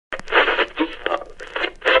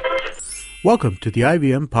Welcome to the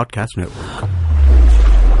IVM Podcast Network.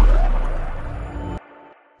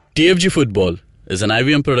 TFG Football is an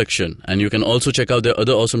IVM production, and you can also check out their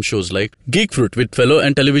other awesome shows like Geek Fruit with fellow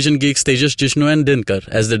and television geeks Tejas, Jishnu and Dinkar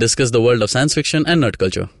as they discuss the world of science fiction and nerd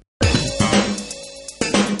culture.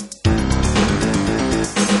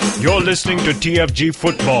 You're listening to TFG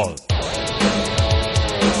Football.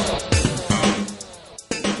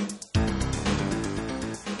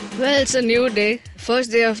 Well, it's a new day.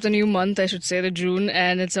 First day of the new month, I should say, the June,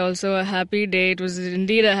 and it's also a happy day. It was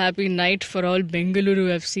indeed a happy night for all Bengaluru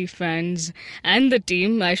FC fans and the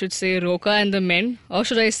team. I should say Roka and the men, or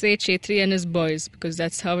should I say Chetri and his boys, because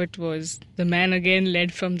that's how it was. The man again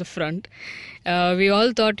led from the front. We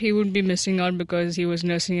all thought he would be missing out because he was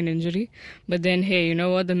nursing an injury. But then, hey, you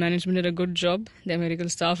know what? The management did a good job. The medical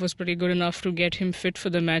staff was pretty good enough to get him fit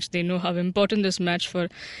for the match. They know how important this match for,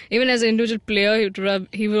 even as an individual player,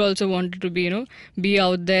 he would also want to be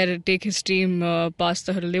out there, take his team past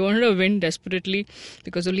the hurdle. They wanted a win desperately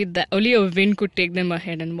because only a win could take them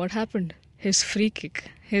ahead. And what happened? His free kick,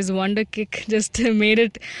 his wonder kick just made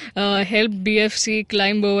it, helped BFC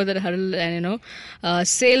climb over that hurdle and,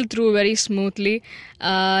 sail through very smoothly.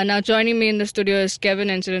 Now joining me in the studio is Kevin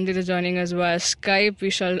and Chiranjit is joining us via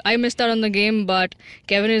Skype. I missed out on the game, but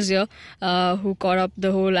Kevin is here, who caught up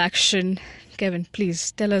the whole action. Kevin,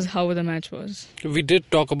 please tell us how the match was. We did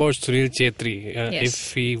talk about Sunil Chetri. Yes.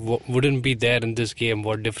 If he wouldn't be there in this game,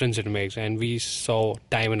 what difference it makes. And we saw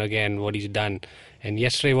time and again what he's done. And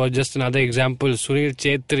yesterday was just another example. Sunil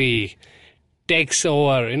Chetri takes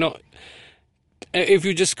over. If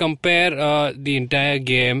you just compare the entire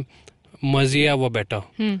game, Mazia were better.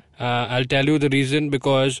 I'll tell you the reason,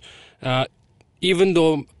 because even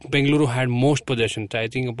though Bengaluru had most possessions, I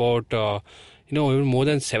think about even more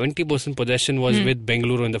than 70% possession was with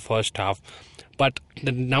Bengaluru in the first half. But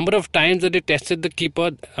the number of times that they tested the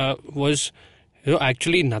keeper was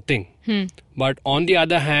actually nothing. But on the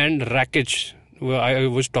other hand, Rakic, I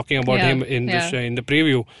was talking about him in the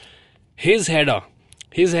preview, his header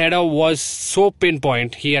was so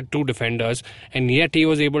pinpoint. He had two defenders, and yet he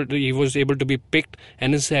was able to be picked,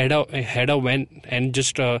 and his header went and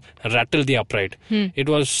just rattled the upright. It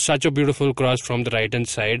was such a beautiful cross from the right hand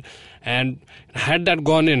side, and had that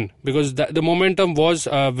gone in, because the momentum was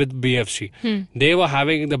with BFC. They were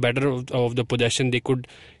having the better of the possession. They could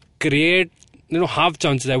create half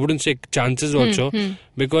chances. I wouldn't say chances also,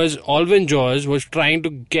 because Alvin George was trying to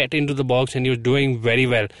get into the box and he was doing very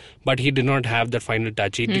well, but he did not have that final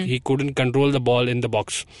touch. He couldn't control the ball in the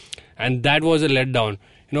box, and that was a letdown.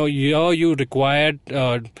 You required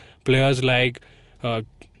players like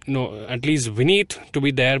at least Vineet to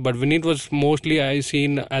be there, but Vineet was mostly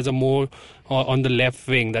seen as a more on the left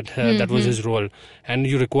wing. That was his role, and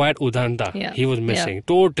you required Udanta. He was missing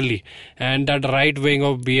totally, and that right wing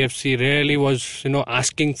of BFC really was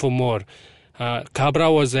asking for more.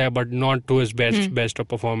 Cabra was there, but not to his best of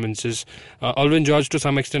performances. Alvin George, to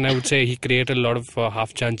some extent, I would say he created a lot of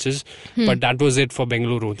half chances, but that was it for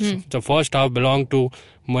Bengaluru. So the first half belonged to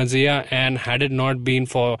Mazia, and had it not been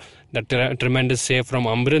for that tremendous save from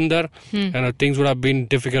Amrinder, things would have been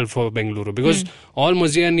difficult for Bengaluru, because all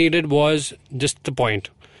Mazia needed was just the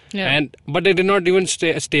point. But they did not even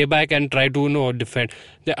stay back and try to defend.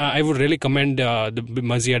 I would really commend the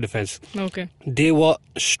Mazia defense. Okay. They were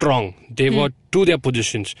strong. They were to their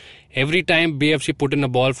positions. Every time BFC put in a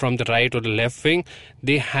ball from the right or the left wing,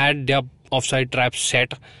 they had their offside traps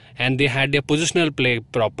set, and they had their positional play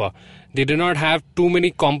proper. They did not have too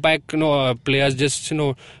many compact players just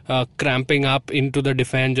cramping up into the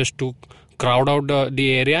defense just to crowd out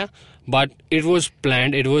the area. But it was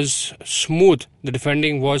planned. It was smooth. The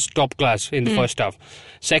defending was top class in the first half.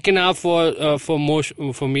 Second half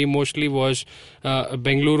for me mostly was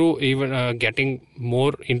Bengaluru even getting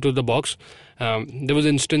more into the box. There was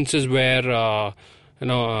instances where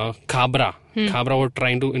Cabra were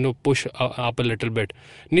trying to push up a little bit.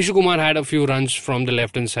 Nishu Kumar had a few runs from the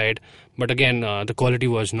left hand side, but again the quality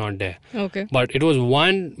was not there. Okay. But it was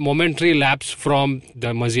one momentary lapse from the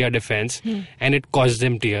Mazia defense, and it cost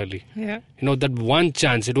them dearly. That one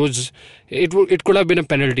chance, it could have been a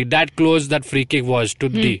penalty. That close that free kick was to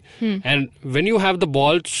the D. And when you have the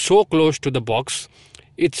ball so close to the box,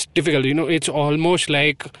 it's difficult. It's almost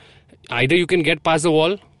like either you can get past the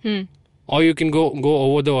wall, or you can go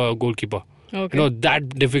over the goalkeeper. Okay. That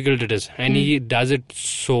difficult it is, and he does it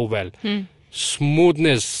so well.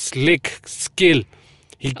 Smoothness, slick, skill.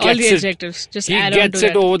 He gets all the adjectives. Just add on to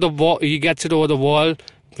that. Over the wall. He gets it over the wall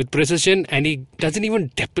with precision, and he doesn't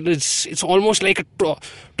even dip. It's almost like a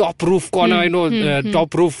top roof corner.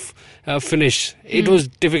 Top roof finish. It was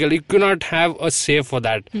difficult. You could not have a save for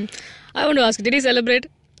that. I want to ask, did he celebrate?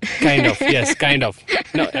 Kind of, yes, kind of.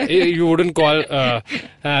 No, you wouldn't call,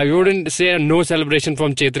 you wouldn't say a no celebration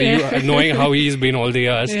from Chetri, knowing how he's been all the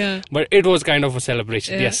years. Yeah. But it was kind of a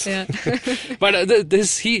celebration, yes. Yeah. But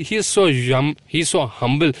he is so he's so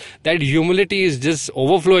humble. That humility is just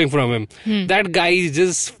overflowing from him. That guy is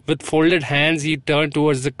just with folded hands. He turned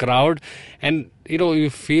towards the crowd, and you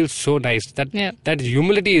feel so nice. That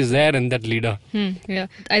humility is there in that leader. Yeah,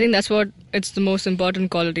 I think that's what it's the most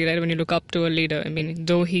important quality, right? When you look up to a leader, I mean,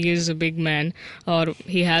 though he is a big man or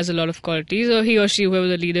he has a lot of qualities, or he or she, whoever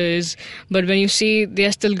the leader is, but when you see they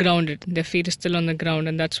are still grounded, their feet are still on the ground,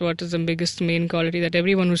 and that's what is the biggest main quality that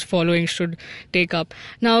everyone who's following should take up.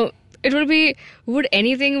 Now, would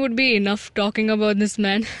anything be enough talking about this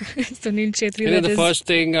man, Sunil Chhetri? The first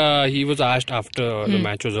thing he was asked after the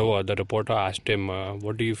match was over, the reporter asked him,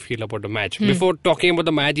 what do you feel about the match? Before talking about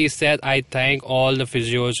the match, he said, I thank all the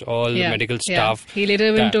physios, all the medical staff. He later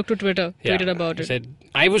even took to Twitter, tweeted about it. He said,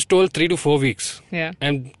 I was told 3 to 4 weeks. Yeah.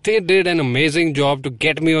 And they did an amazing job to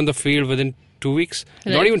get me on the field within 2 weeks.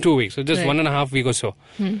 Right. Not even 2 weeks, so just 1.5 weeks or so.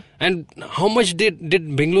 And how much did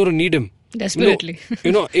Bengaluru need him? Desperately.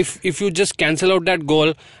 If you just cancel out that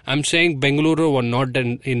goal, I'm saying Bengaluru were not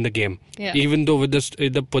in the game. Yeah. Even though with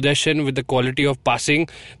the possession, with the quality of passing,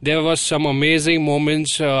 there was some amazing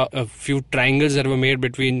moments, a few triangles that were made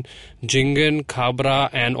between Jingan, Khabra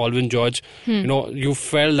and Alvin George. You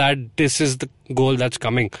felt that this is the goal that's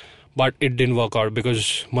coming. But it didn't work out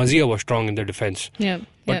because Mazia was strong in the defense.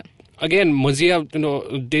 But again, Mazia,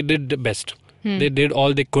 they did the best. They did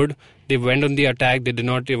all they could. They went on the attack. They did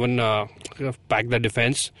not even pack the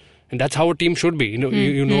defense. And that's how a team should be.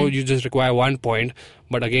 You just require 1 point.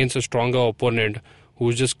 But against a stronger opponent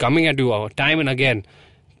who's just coming at you time and again,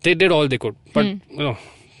 they did all they could. But,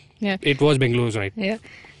 it was Bengaluru's night. Yeah.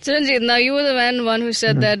 Chiranjeev, now you were the one who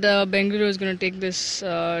said that Bengaluru is going to take this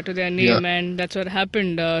to their name, and that's what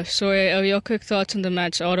happened. So your quick thoughts on the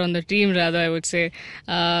match, or on the team rather, I would say.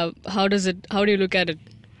 How do you look at it?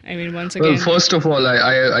 I mean, once again. Well, first of all,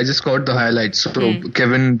 I just caught the highlights. So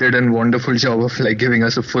Kevin did a wonderful job of giving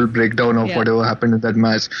us a full breakdown of whatever happened in that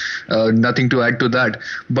match. Nothing to add to that.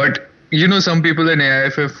 But some people in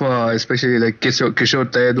AIFF, especially like Kishore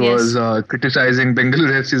Taid, was criticizing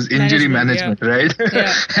Bengaluru FC's injury management, right?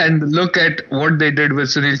 Yeah. And look at what they did with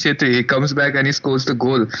Sunil Chhetri. He comes back and he scores the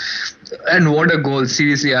goal. And what a goal.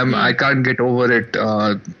 Seriously, I can't get over it.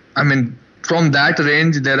 I mean, from that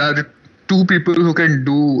range, there are 2 people who can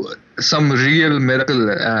do some real miracle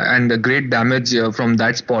and great damage from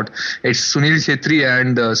that spot. It's Sunil Chhetri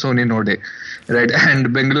and Sony Node, right? And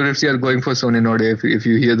Bengaluru FC are going for Sony Node if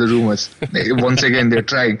you hear the rumors. Once again, they're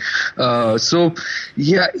trying.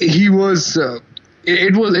 He was...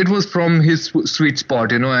 It was from his sweet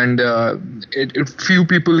spot, and few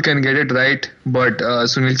people can get it right, but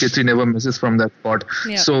Sunil Chhetri never misses from that spot.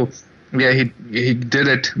 Yeah. So... yeah, he did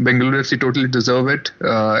it. Bengaluru FC totally deserve it.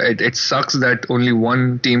 It sucks that only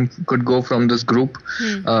one team could go from this group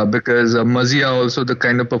because Mazia also, the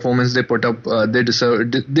kind of performance they put up, they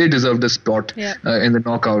deserve the spot in the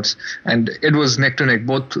knockouts. And it was neck to neck.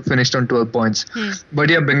 Both finished on 12 points. But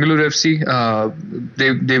Bengaluru FC,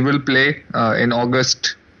 they will play in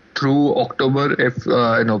August through October if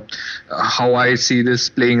how I see this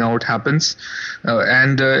playing out happens,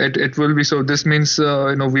 and it will be so. This means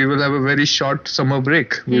we will have a very short summer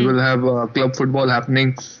break. We will have club football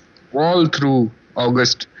happening all through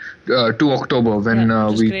August to October when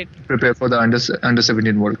we prepare for the under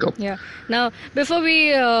 17 World Cup. Yeah. Now, before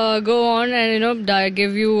we go on and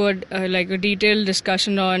give you a detailed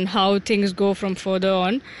discussion on how things go from further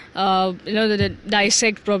on,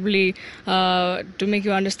 dissect probably to make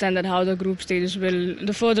you understand that how the group stages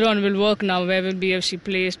the further on will work now. Where will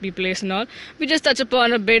BFC be placed and all. We just touch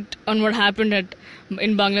upon a bit on what happened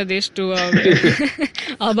in Bangladesh to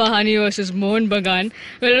Abahani versus Mohun Bagan.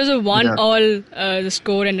 Well, it was a 1-all. The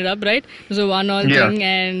score ended up, right? It was a 1-all thing,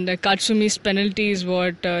 and Katsumi's penalty is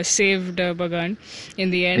what saved Bagan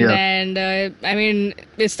in the end. And the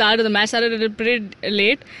match started a little pretty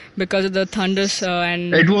late because of the thunders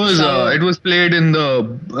and it was played in the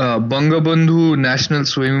Bangabandhu National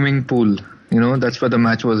Swimming Pool. That's where the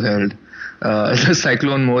match was held. The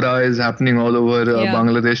cyclone Mora is happening all over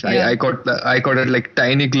Bangladesh. I caught a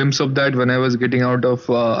tiny glimpse of that when I was getting out of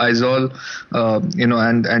Aizawl,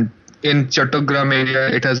 and in Chattogram area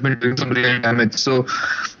it has been doing some real damage. So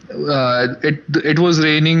it was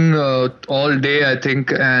raining all day, I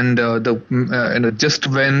think, and just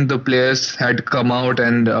when the players had come out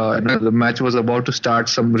and the match was about to start,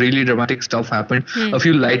 some really dramatic stuff happened. A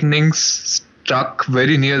few lightnings struck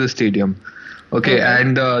very near the stadium. Okay,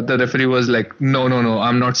 and the referee was like, no,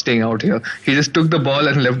 I'm not staying out here. He just took the ball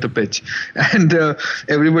and left the pitch. And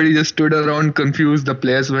everybody just stood around confused. The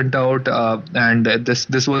players went out, and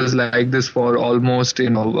this was like this for almost,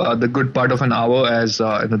 the good part of an hour as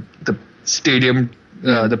the stadium,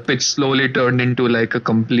 the pitch slowly turned into like a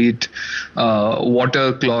complete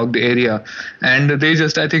water-clogged area. And they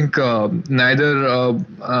just, I think, neither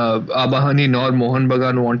Abahani nor Mohan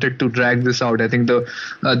Bagan wanted to drag this out. I think there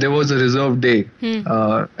was a reserve day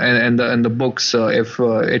and the books if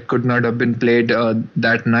it could not have been played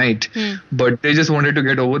that night. But they just wanted to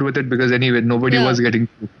get over with it because anyway, nobody was getting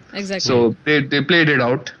through. Exactly. So they played it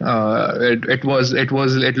out. It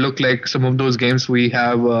looked like some of those games we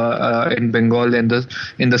have in Bengal in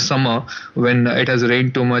the summer when it has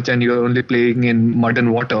rained too much and you're only playing in mud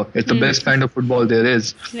and water. It's the best kind of football there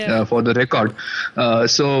is, for the record.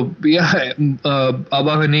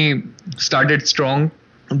 Abahani started strong.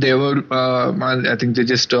 They were, I think they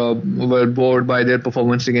just were bored by their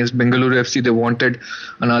performance against Bengaluru FC. They wanted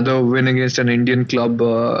another win against an Indian club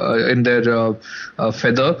in their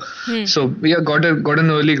feather. So got an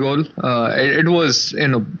early goal. It was,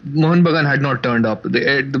 Mohan Bagan had not turned up.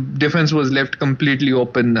 The defense was left completely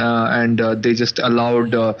open, and they just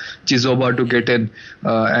allowed Chizoba to get in.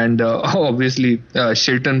 And obviously,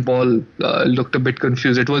 Shilton Paul looked a bit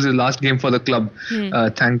confused. It was his last game for the club.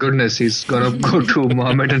 Thank goodness he's gonna go to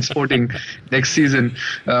Mohammedan Sporting next season.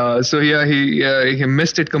 He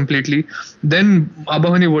missed it completely. Then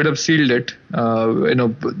Abahani would have sealed it.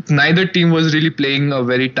 Neither team was really playing a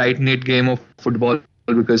very tight-knit game of football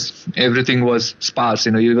because everything was sparse.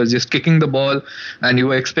 You were just kicking the ball and you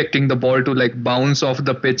were expecting the ball to like bounce off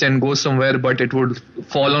the pitch and go somewhere, but it would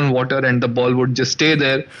fall on water and the ball would just stay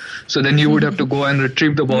there. So then you would have to go and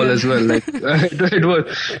retrieve the ball as well. Like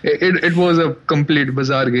it was a complete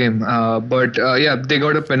bizarre game. But they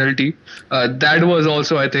got a penalty. That was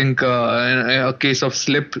also, I think, a case of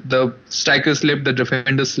slip. The striker slipped, the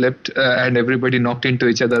defender slipped, and everybody knocked into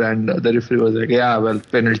each other. And the referee was like,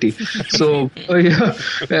 penalty. So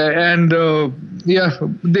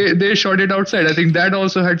they shot it outside. I think that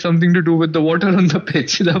also had something to do with the water on the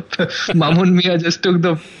pitch. Mamun Mia just took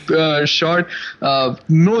the shot.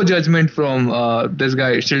 No judgment from this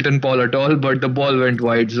guy Shilton Paul at all, but the ball went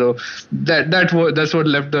wide. So that's what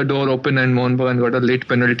left the door open, and Mohan Bagan got a late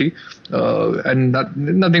penalty. And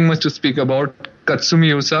nothing much to speak about.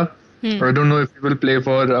 Katsumi Yusa. I don't know if he will play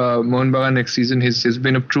for Mohan Bagan next season. He's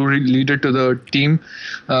been a true leader to the team.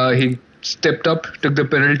 He stepped up, took the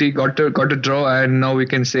penalty, got a draw, and now we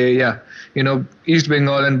can say, East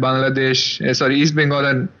Bengal and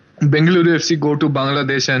Bengaluru FC go to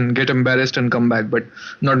Bangladesh and get embarrassed and come back, but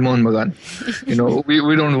not Mohan Bagan.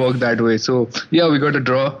 We don't work that way. So we got a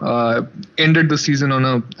draw. Ended the season on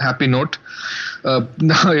a happy note.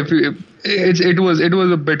 Now, it was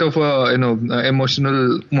a bit of a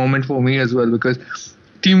emotional moment for me as well because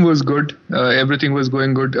team was good, everything was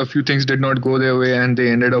going good. A few things did not go their way, and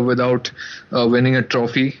they ended up without winning a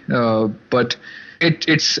trophy. But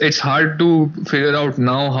it's hard to figure out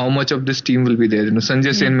now how much of this team will be there.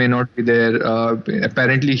 Sanjay Sen may not be there.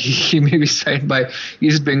 Apparently, he may be signed by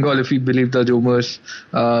East Bengal if we believe the rumors.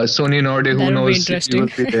 Sony Norde, who knows, he will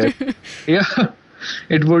be there.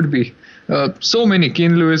 It would be. So many.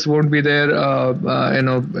 Keane Lewis won't be there.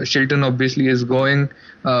 Shilton obviously is going.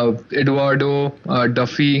 Eduardo,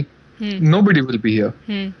 Duffy, nobody will be here.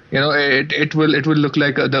 It will look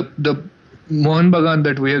like the Mohan Bagan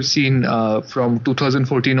that we have seen from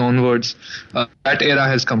 2014 onwards. That era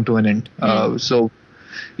has come to an end.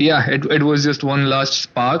 It was just one last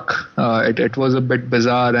spark. It was a bit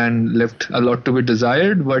bizarre and left a lot to be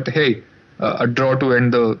desired. But hey, a draw to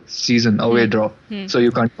end the season, away draw. So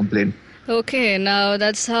you can't complain. Okay, now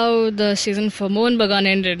that's how the season for Mohan Bagan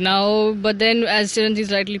ended. Now, but then, as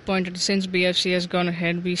Chiranjeev rightly pointed, since BFC has gone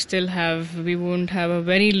ahead, we won't have a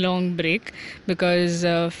very long break because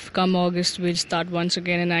come August we'll start once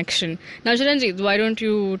again in action. Now, Chiranjeev, why don't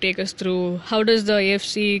you take us through how does the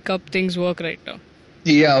AFC Cup things work right now?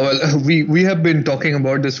 Yeah, well, we have been talking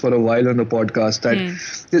about this for a while on the podcast that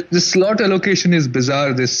the slot allocation is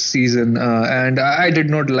bizarre this season, and I did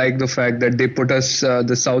not like the fact that they put us,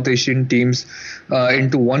 the South Asian teams,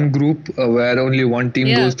 into one group where only one team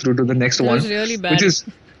goes through to the next one. That was really bad. Which is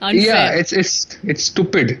unfair. Yeah, it's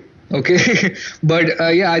stupid. Okay, but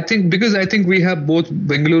I think we have both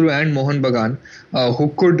Bengaluru and Mohan Bagan who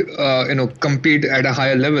could compete at a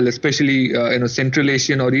higher level, especially Central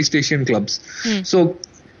Asian or East Asian clubs. So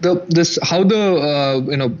how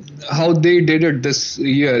they did it this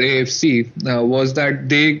year, AFC, was that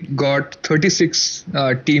they got 36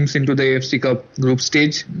 teams into the AFC Cup group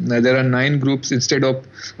stage. There are 9 groups instead of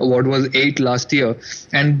what was 8 last year,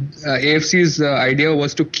 and AFC's idea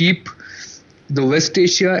was to keep the West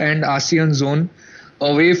Asia and ASEAN zone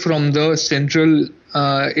away from the Central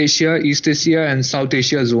Asia, East Asia and South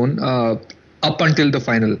Asia zone up until the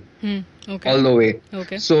final. All the way.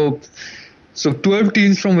 Okay. So 12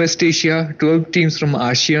 teams from West Asia, 12 teams from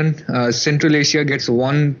ASEAN, Central Asia gets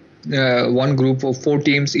one group of 4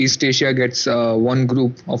 teams, East Asia gets one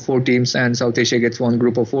group of 4 teams, and South Asia gets one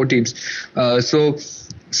group of 4 teams. So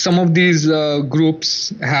some of these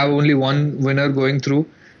groups have only one winner going through,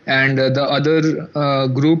 and the other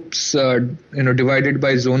groups, divided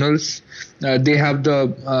by zonals, they have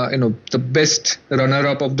the best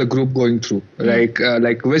runner-up of the group going through. Like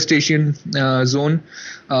West Asian zone,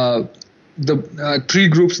 the 3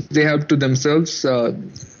 groups they have to themselves,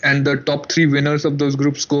 and the top 3 winners of those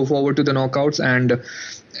groups go forward to the knockouts, and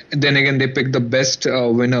then again they pick the best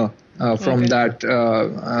winner from that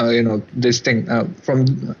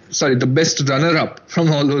the best runner-up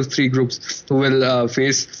from all those 3 groups, who will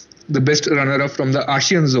face the best runner-up from the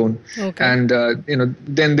ASEAN zone, and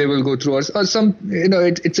then they will go through some.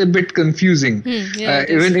 It's a bit confusing.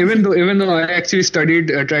 Even though I actually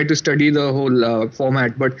tried to study the whole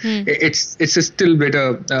format, but it's still bit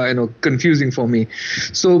confusing for me.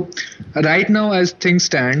 So right now, as things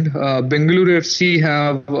stand, Bengaluru FC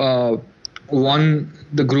have won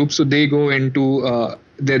the group, so they go into.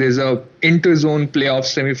 There is a inter-zone playoff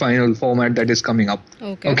semi-final format that is coming up.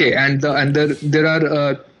 Okay, and there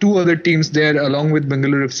are 2 other teams there along with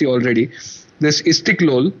Bengaluru FC already. There's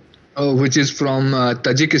Istiklol, which is from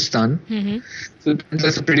Tajikistan. So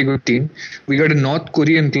that's a pretty good team. We got a North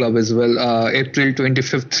Korean club as well, April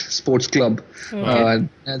 25th Sports Club. And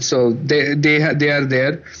so they are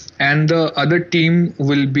there. And the other team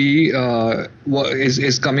will be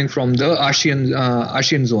is coming from the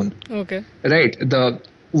ASEAN zone. Okay. Right. The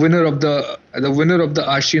winner of the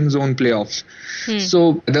ASEAN zone playoffs.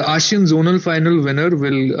 So the ASEAN zonal final winner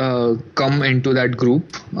will come into that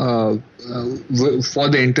group for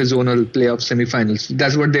the interzonal playoff semi-finals.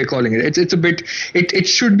 That's what they're calling it. It's a bit. It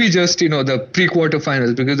should be just the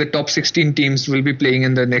pre-quarterfinals, because the top 16 teams will be playing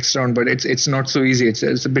in the next round. But it's not so easy.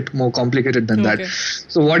 It's a bit more complicated than that.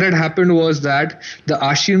 So what had happened was that the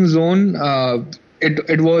ASEAN zone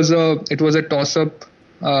it was a toss-up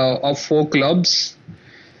of 4 clubs.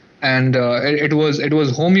 And it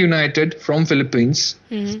was Home United from Philippines.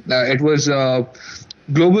 It was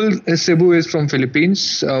Global Cebu is from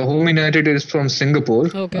Philippines. Home United is from Singapore.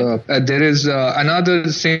 There is another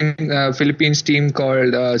Philippines team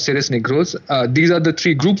called Ceres Negros. These are the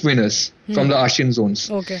 3 group winners from the ASEAN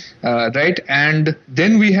zones. Right, and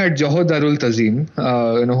then we had Johor Darul Tazim,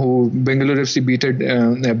 who Bengaluru FC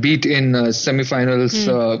beat in semi-finals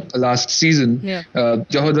last season.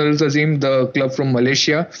 Johor Darul Tazim, the club from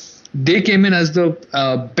Malaysia, they came in as the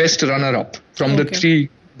best runner-up from the 3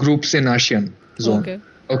 groups in ASEAN zone.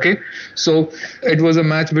 Okay, so it was a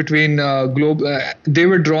match between they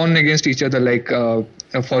were drawn against each other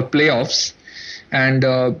for playoffs, and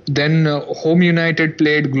then Home United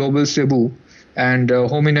played Global Cebu, and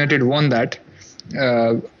Home United won that,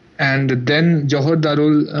 and then Johor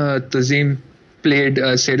Darul Tazim played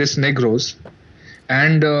Ceres Negros,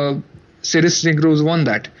 and Ceres Negros won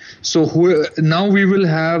that. So now we will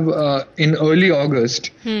have in early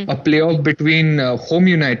August a playoff between Home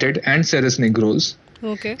United and Ceres Negros.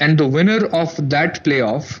 And the winner of that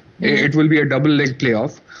playoff, it will be a double leg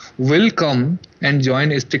playoff, will come and join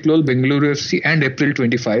Istiklol, Bengaluru FC and April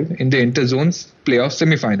 25 in the interzones playoff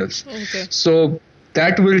semi-finals. So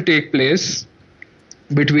that will take place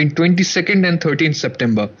between 22nd and 13th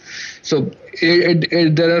September. So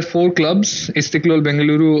there are 4 clubs: Istiklol,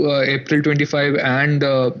 Bengaluru, April 25, and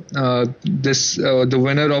the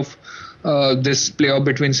winner of this playoff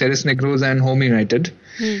between Ceres Negros and Home United.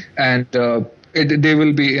 And they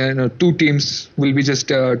will be 2 teams will be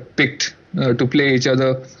just picked to play each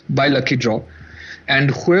other by lucky draw,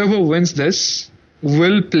 and whoever wins this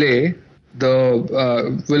will play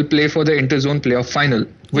for the interzone playoff final,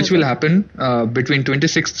 which will happen between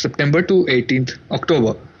 26th September to 18th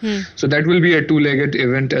October. So that will be a 2-legged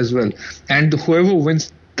event as well, and whoever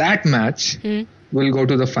wins that match will go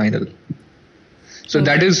to the final. So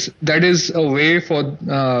that is a way for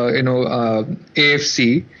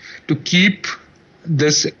AFC to keep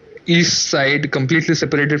this east side completely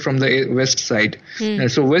separated from the west side.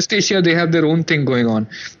 So West Asia, they have their own thing going on.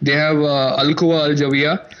 They have Al Quwa Al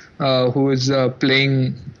Jawiya, who is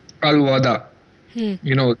playing Al Wada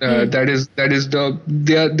That is that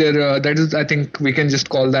is, I think we can just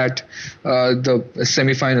call that the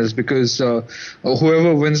semi-finals, because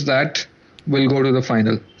whoever wins that will go to the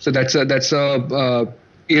final. So that's a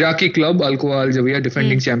Iraqi club, Al-Quwa Al-Jawiya,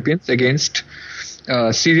 defending champions, against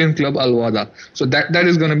Syrian club Al-Wada. So that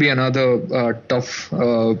is going to be another tough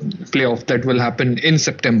playoff that will happen in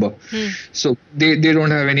September. So they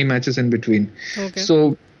don't have any matches in between. Okay.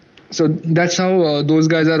 So that's how those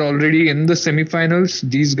guys are already in the semi-finals.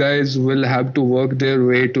 These guys will have to work their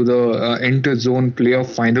way to the inter-zone playoff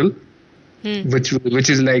final, which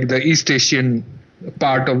is like the East Asian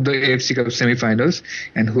part of the AFC Cup semi-finals,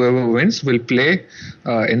 and whoever wins will play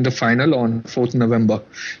in the final on 4th November.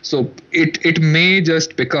 So it may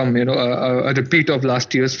just become a repeat of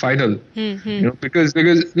last year's final, because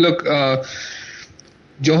look,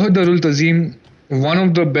 Johor Darul Tazim, one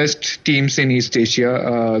of the best teams in East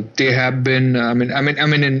Asia. They have been, I mean,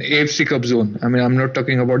 in AFC Cup zone. I mean, I'm not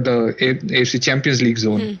talking about the AFC Champions League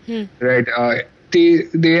zone, right?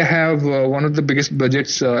 They have one of the biggest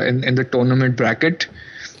budgets in the tournament bracket,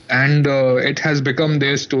 and it has become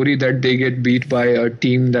their story that they get beat by a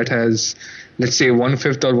team that has, let's say,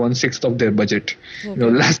 1/5 or 1/6 of their budget. Okay.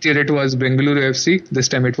 Last year it was Bengaluru FC. This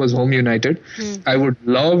time it was Home United. I would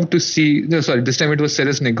love to see. No, sorry, this time it was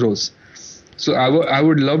Ceres Negros. So I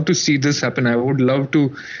would love to see this happen. I would love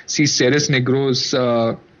to see Ceres Negros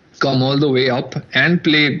come all the way up and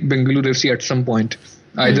play Bengaluru FC at some point,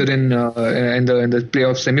 either in the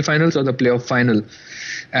playoff semi-finals or the playoff final.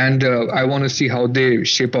 And I want to see how they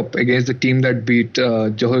shape up against the team that beat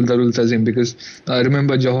Johor Darul Tazim, because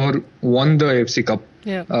remember, Johor won the AFC Cup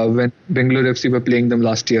when Bengaluru FC were playing them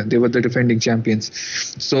last year. They were the defending champions.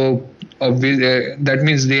 So that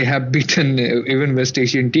means they have beaten even West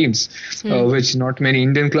Asian teams, which not many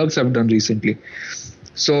Indian clubs have done recently.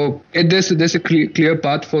 So there's a clear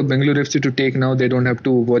path for Bengaluru FC to take now. They don't have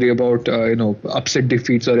to worry about upset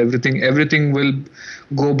defeats or everything. Everything will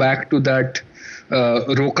go back to that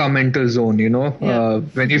Roca mental zone.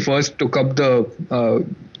 When he first took up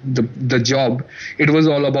the job, it was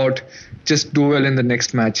all about just do well in the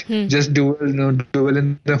next match, just do well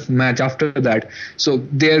in the match after that. So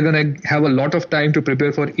they are going to have a lot of time to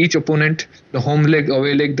prepare for each opponent. The home leg,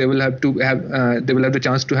 away leg, they will have the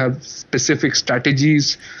chance to have specific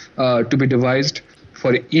strategies to be devised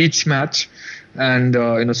for each match, and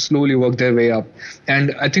slowly work their way up.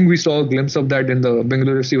 And I think we saw a glimpse of that in the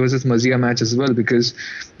Bengaluru FC versus Mazia match as well, because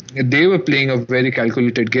they were playing a very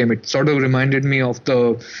calculated game. It sort of reminded me of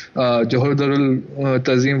the Johor Darul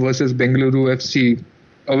Tazim versus Bengaluru FC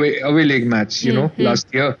away leg match, last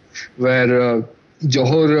year, where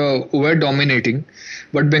Johor were dominating,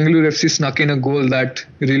 but Bengaluru FC snuck in a goal that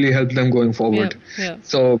really helped them going forward.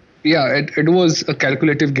 So it was a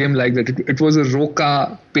calculative game like that. It was a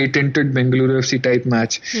Roca patented Bengaluru FC type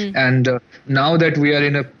match. And now that we are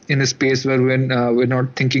in a space where we're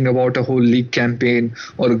not thinking about a whole league campaign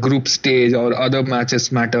or a group stage or other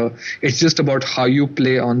matches matter, it's just about how you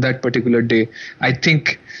play on that particular day. I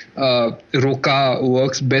think Roca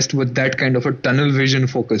works best with that kind of a tunnel vision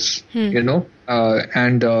focus,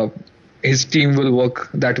 and his team will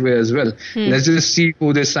work that way as well. Let's just see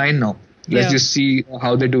who they sign now. Let's just see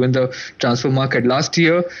how they do in the transfer market. Last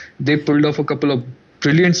year, they pulled off a couple of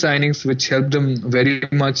brilliant signings, which helped them very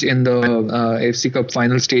much in the AFC Cup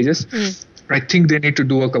final stages. I think they need to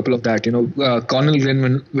do a couple of that. Connell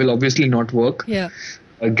Green will obviously not work.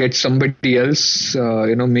 Get somebody else,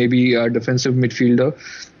 maybe a defensive midfielder,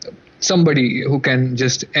 somebody who can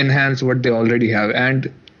just enhance what they already have. And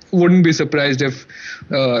wouldn't be surprised if,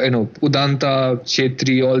 Udanta,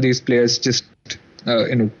 Chetri, all these players just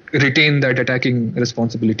retain that attacking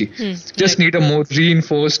responsibility. Just need a more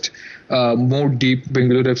reinforced, more deep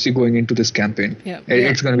Bengaluru FC going into this campaign.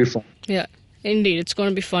 It's going to be fun. Indeed, it's going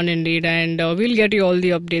to be fun indeed, and we'll get you all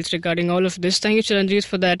the updates regarding all of this. Thank you, Chiranjeev,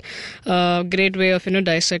 for that great way of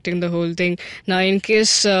dissecting the whole thing. Now, in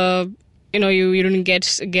case you didn't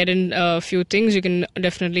get in a few things, you can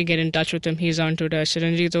definitely get in touch with him. He's on Twitter,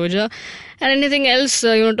 Chiranjeev Oja. And anything else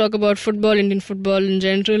you want to talk about football, Indian football in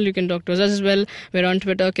general, you can talk to us as well. We're on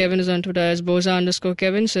Twitter. Kevin is on Twitter as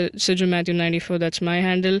Boza_Kevin. Siju Matthew 94, that's my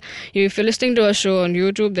handle. If you're listening to our show on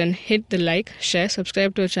YouTube, then hit the like, share,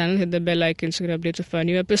 subscribe to our channel, hit the bell icon so you get updates of our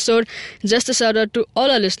new episode. Just a shout out to all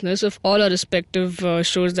our listeners of all our respective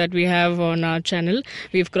shows that we have on our channel.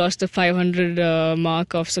 We've crossed the 500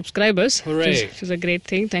 mark of subscribers. Hooray. Which is a great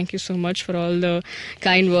thing. Thank you so much for all the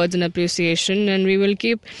kind words and appreciation. And we will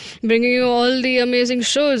keep bringing you all the amazing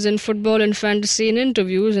shows in football and fantasy and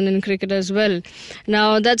interviews and in cricket as well.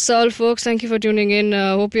 Now, that's all, folks. Thank you for tuning in.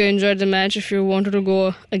 Hope you enjoyed the match. If you wanted to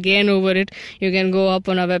go again over it, you can go up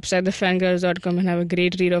on our website, thefangirls.com, and have a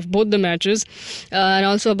great read of both the matches. And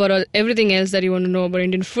also about everything else that you want to know about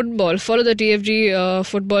Indian football. Follow the TFG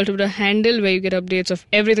football Twitter handle where you get updates of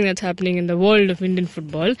everything that's happening in the world of Indian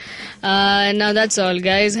football. Now that's all,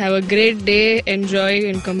 guys. Have a great day. Enjoy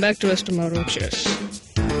and come back to us tomorrow. Cheers.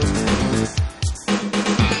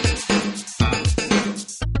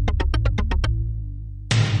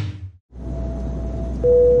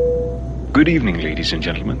 Good evening, ladies and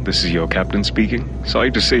gentlemen. This is your captain speaking. Sorry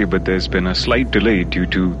to say, but there's been a slight delay due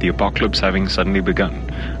to the apocalypse having suddenly begun.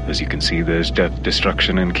 As you can see, there's death,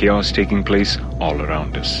 destruction, and chaos taking place all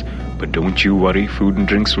around us. But don't you worry, food and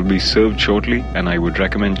drinks will be served shortly, and I would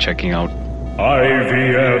recommend checking out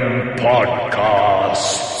IVM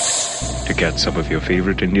Podcasts to get some of your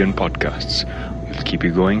favorite Indian podcasts. We'll keep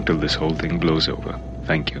you going till this whole thing blows over.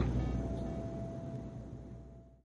 Thank you.